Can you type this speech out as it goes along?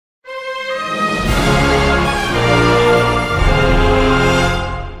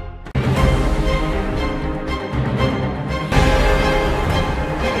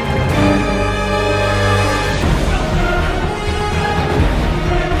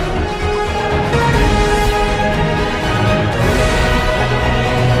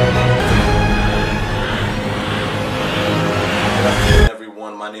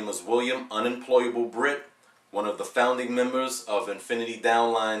Unemployable Brit, one of the founding members of Infinity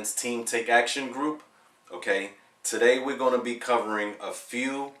Downline's Team Take Action group. Okay, today we're going to be covering a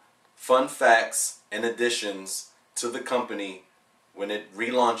few fun facts and additions to the company when it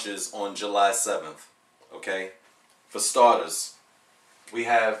relaunches on July 7th. Okay, for starters, we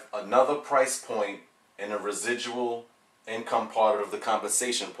have another price point in a residual income part of the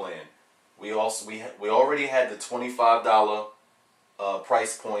compensation plan. We already had the $25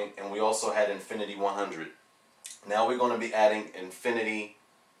 price point, and we also had Infinity 100. Now we're going to be adding the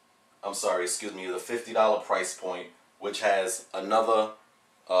 $50 price point, which has another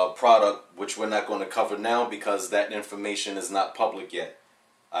product which we're not going to cover now because that information is not public yet.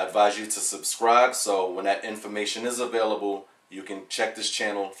 I advise you to subscribe so when that information is available, you can check this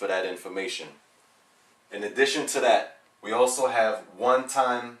channel for that information. In addition to that, we also have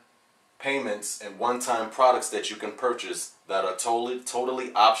one-time payments and one-time products that you can purchase that are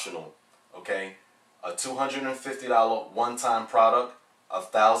totally optional. Okay, a $250 one-time product, a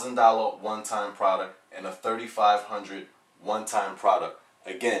 $1,000 one-time product, and a $3,500 one-time product.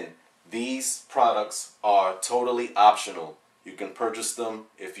 Again, these products are totally optional. You can purchase them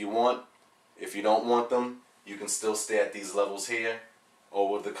if you want. If you don't want them, you can still stay at these levels here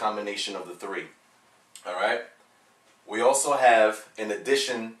or with the combination of the three. Alright? We also have, in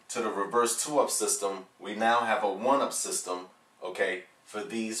addition to the reverse 2-up system, we now have a 1-up system, okay, for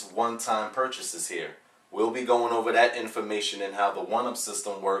these one-time purchases here. We'll be going over that information and how the 1-up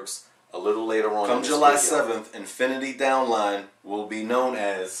system works a little later on. Come July 7th, Infinity Downline will be known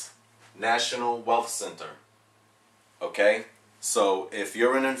as National Wealth Center. Okay? So if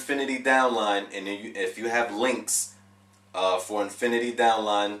you're an Infinity Downline and if you have links for Infinity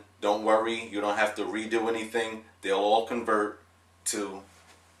Downline, don't worry, you don't have to redo anything. They'll all convert to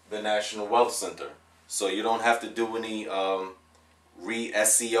the National Wealth Center. So you don't have to do any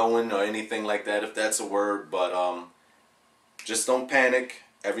re-SEOing or anything like that, if that's a word. But just don't panic.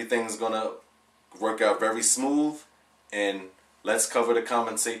 Everything's going to work out very smooth. And let's cover the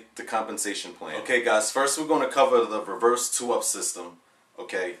compensation plan. Okay, guys, first we're going to cover the reverse 2-up system,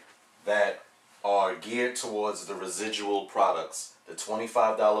 okay, that are geared towards the residual products. The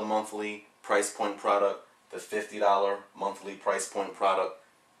 $25 monthly price point product, the $50 monthly price point product,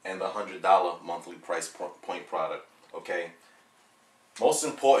 and the $100 monthly price point product. Okay. Most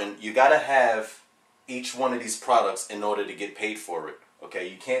important, you gotta have each one of these products in order to get paid for it. Okay.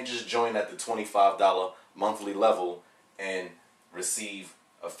 You can't just join at the $25 monthly level and receive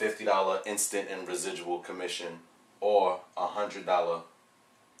a $50 instant and residual commission or a $100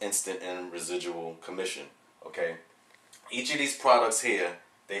 instant and residual commission. Okay. Each of these products here,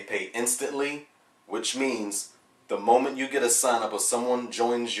 they pay instantly, which means the moment you get a sign up or someone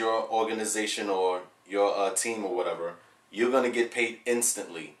joins your organization or your team or whatever, you're going to get paid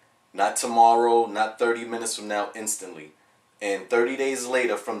instantly. Not tomorrow, not 30 minutes from now, instantly. And 30 days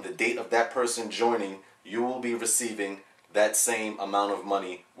later from the date of that person joining, you will be receiving that same amount of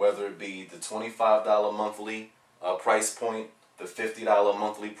money, whether it be the $25 monthly price point, the $50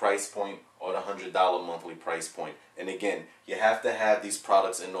 monthly price point, or the $100 monthly price point. And again, you have to have these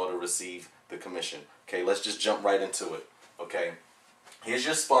products in order to receive the commission. Okay, let's just jump right into it. Okay, here's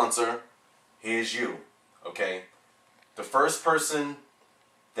your sponsor. Here's you. Okay, the first person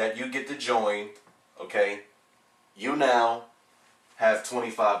that you get to join, okay, you now have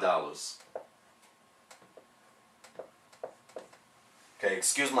 $25. Okay,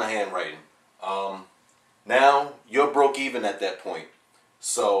 excuse my handwriting. Now you're broke even at that point.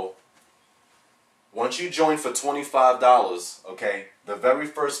 So once you join for $25, okay, the very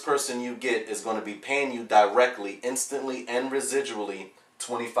first person you get is going to be paying you directly, instantly, and residually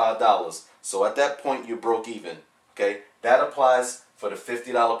 $25. So at that point, you broke even. Okay, that applies for the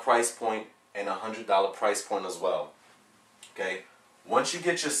 $50 price point and a $100 price point as well. Okay, once you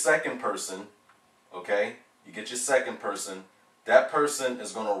get your second person, okay, you get your second person, that person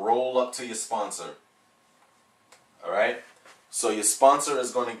is going to roll up to your sponsor. All right, so your sponsor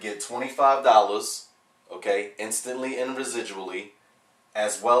is going to get $25, okay, instantly and residually,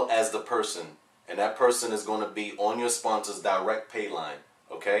 as well as the person. And that person is going to be on your sponsor's direct pay line,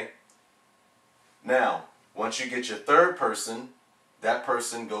 okay? Now, once you get your third person, that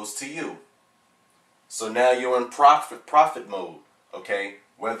person goes to you. So now you're in profit mode, okay?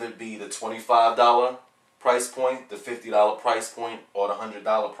 Whether it be the $25 price point, the $50 price point, or the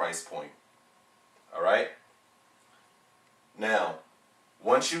 $100 price point. All right? Now,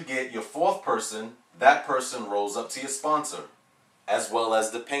 once you get your fourth person, that person rolls up to your sponsor, as well as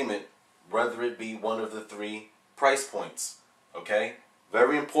the payment, whether it be one of the 3 price points. Okay?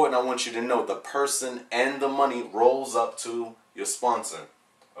 Very important, I want you to know the person and the money rolls up to your sponsor.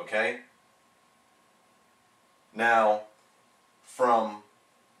 Okay? Now, from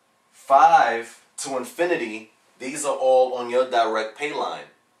 5 to infinity, these are all on your direct pay line,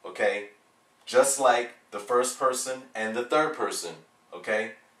 okay? Just like the first person and the third person,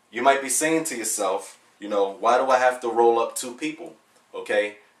 okay? You might be saying to yourself, you know, why do I have to roll up 2 people,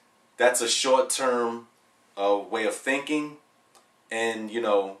 okay? That's a short-term way of thinking, and, you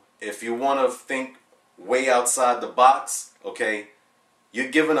know, if you want to think way outside the box, okay, you're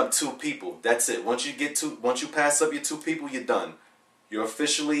giving up 2 people. That's it. Once you pass up your 2 people, you're done. You're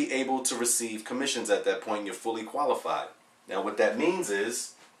officially able to receive commissions at that point. You're fully qualified. Now, what that means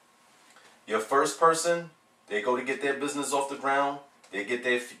is your first person, they go to get their business off the ground. They get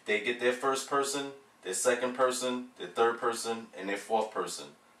their first person, their second person, their third person, and their fourth person.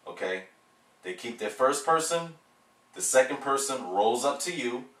 Okay? They keep their first person. The second person rolls up to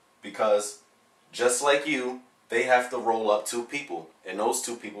you because just like you, they have to roll up 2 people, and those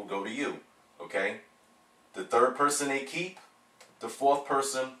 2 people go to you. Okay? The third person they keep, the fourth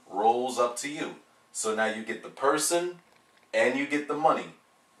person rolls up to you. So now you get the person and you get the money,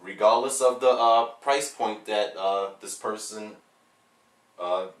 regardless of the price point that this person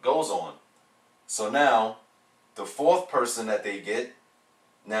goes on. So now, the fourth person that they get,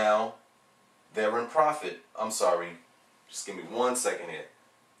 now they're in profit. I'm sorry, just give me 1 second here.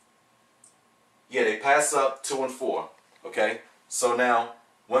 Yeah, they pass up 2 and 4, okay? So now,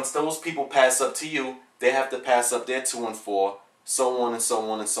 once those people pass up to you, they have to pass up their 2 and 4, so on and so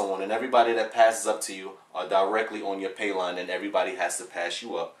on and so on. And everybody that passes up to you are directly on your pay line, and everybody has to pass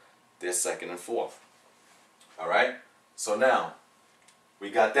you up their second and fourth. Alright? So now, we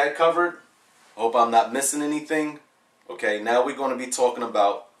got that covered. Hope I'm not missing anything. Okay, now we're going to be talking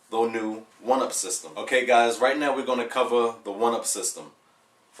about the new one-up system. Okay guys, right now we're going to cover the one-up system.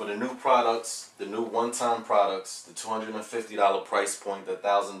 For the new products, the new one-time products, the $250 price point, the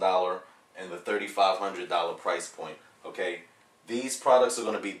 $1,000, and the $3,500 price point. Okay, these products are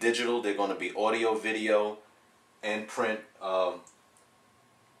going to be digital. They're going to be audio, video, and print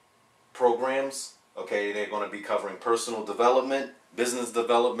programs. Okay, they're going to be covering personal development, business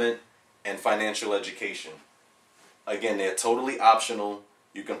development, and financial education. Again, they're totally optional.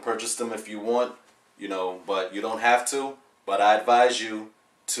 You can purchase them if you want, you know, but you don't have to. But I advise you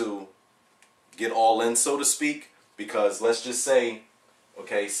to get all in, so to speak, because let's just say,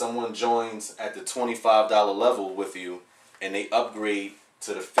 okay, someone joins at the $25 level with you and they upgrade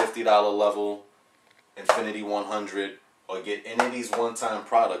to the $50 level, Infinity 100, or get any of these one-time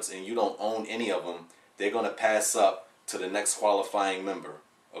products and you don't own any of them, they're going to pass up to the next qualifying member.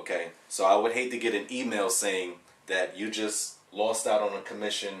 Okay, so I would hate to get an email saying that you just lost out on a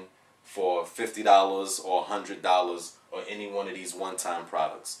commission for $50 or $100 or any one of these one-time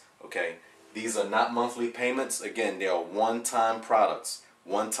products. Okay, these are not monthly payments. Again, they are one-time products,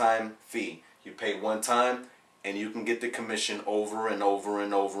 one-time fee. You pay one time and you can get the commission over and over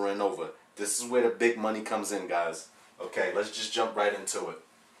and over and over. This is where the big money comes in, guys. Okay, let's just jump right into it.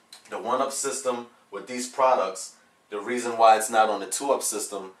 The one-up system with these products, the reason why it's not on the two-up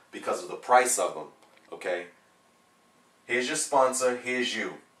system, because of the price of them. Okay, here's your sponsor, here's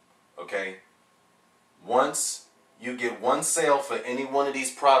you. Okay, once you get one sale for any one of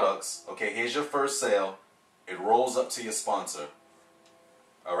these products, okay, here's your first sale, it rolls up to your sponsor.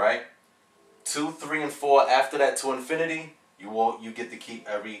 Alright, 2, 3, and 4 after that to infinity, you get to keep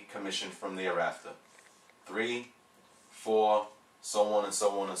every commission from thereafter. 3, 4, so on and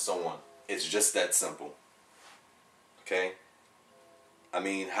so on and so on. It's just that simple. Okay, I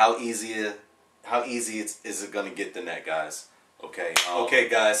mean, how easy is it gonna get than that, guys? Okay, okay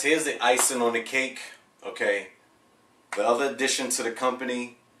guys, here's the icing on the cake. Okay, the other addition to the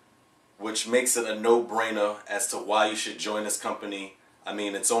company, which makes it a no-brainer as to why you should join this company. I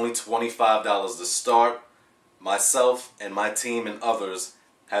mean, it's only $25 to start. Myself and my team and others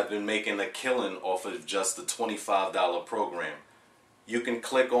have been making a killing off of just the $25 program. You can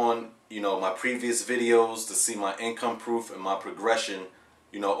click on, you know, my previous videos to see my income proof and my progression,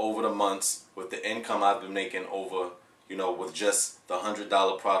 you know, over the months with the income I've been making over, you know, with just the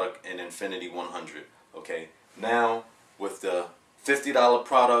 $100 product and Infinity 100. Okay, now with the $50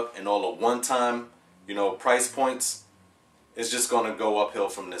 product and all the one-time, you know, price points, it's just going to go uphill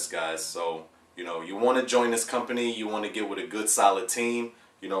from this, guys. So, you know, you want to join this company, you want to get with a good solid team.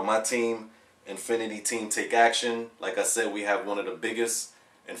 You know, my team, Infinity Team Take Action, like I said, we have one of the biggest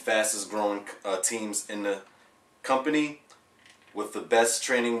and fastest growing teams in the company with the best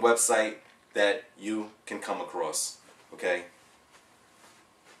training website that you can come across. Okay,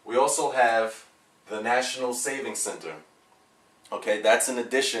 we also have the National Savings Center. Okay, that's in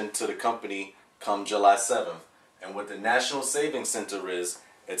addition to the company come July 7th. And what the National Savings Center is,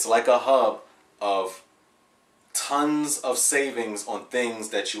 it's like a hub of tons of savings on things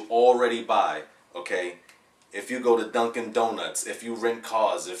that you already buy. Okay, if you go to Dunkin' Donuts, if you rent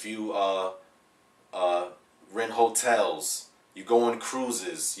cars, if you rent hotels, you go on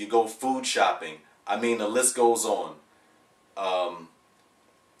cruises, you go food shopping. I mean, the list goes on.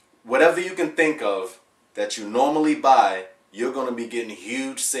 Whatever you can think of that you normally buy, you're going to be getting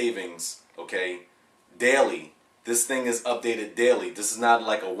huge savings, okay, daily. This thing is updated daily. This is not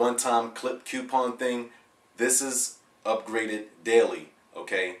like a one-time clip coupon thing. This is upgraded daily,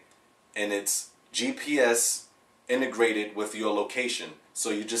 okay? And it's GPS integrated with your location. So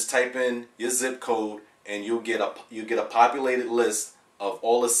you just type in your zip code and you get a populated list of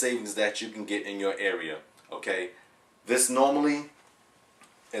all the savings that you can get in your area, okay? This normally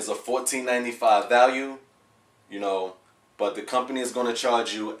is a $14.95 value, you know, but the company is going to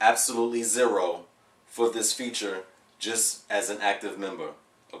charge you absolutely zero for this feature just as an active member,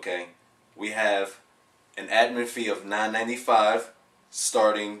 okay? We have an admin fee of $9.95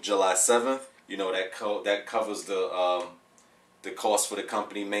 starting July 7th. You know, that covers the cost for the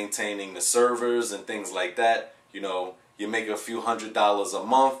company maintaining the servers and things like that. You know, you make a few $100s a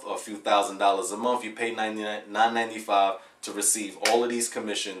month or a few $1,000s a month. You pay $9.95 to receive all of these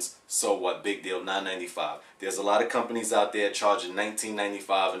commissions. So what? Big deal, $9.95. There's a lot of companies out there charging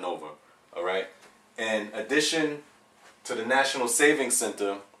 $19.95 and over. All right. In addition to the National Savings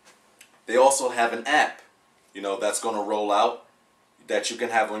Center, they also have an app, you know, that's going to roll out that you can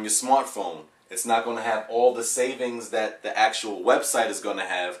have on your smartphone. It's not going to have all the savings that the actual website is going to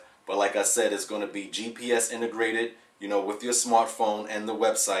have, but like I said, it's going to be GPS integrated, you know, with your smartphone and the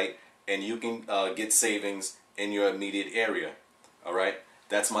website, and you can get savings in your immediate area. All right,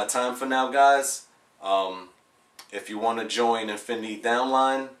 that's my time for now, guys. If you want to join Infinity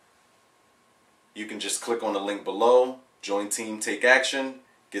Downline, you can just click on the link below. Join Team Take Action.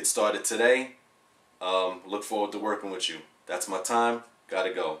 Get started today. Look forward to working with you. That's my time.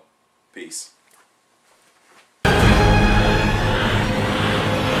 Gotta go. Peace.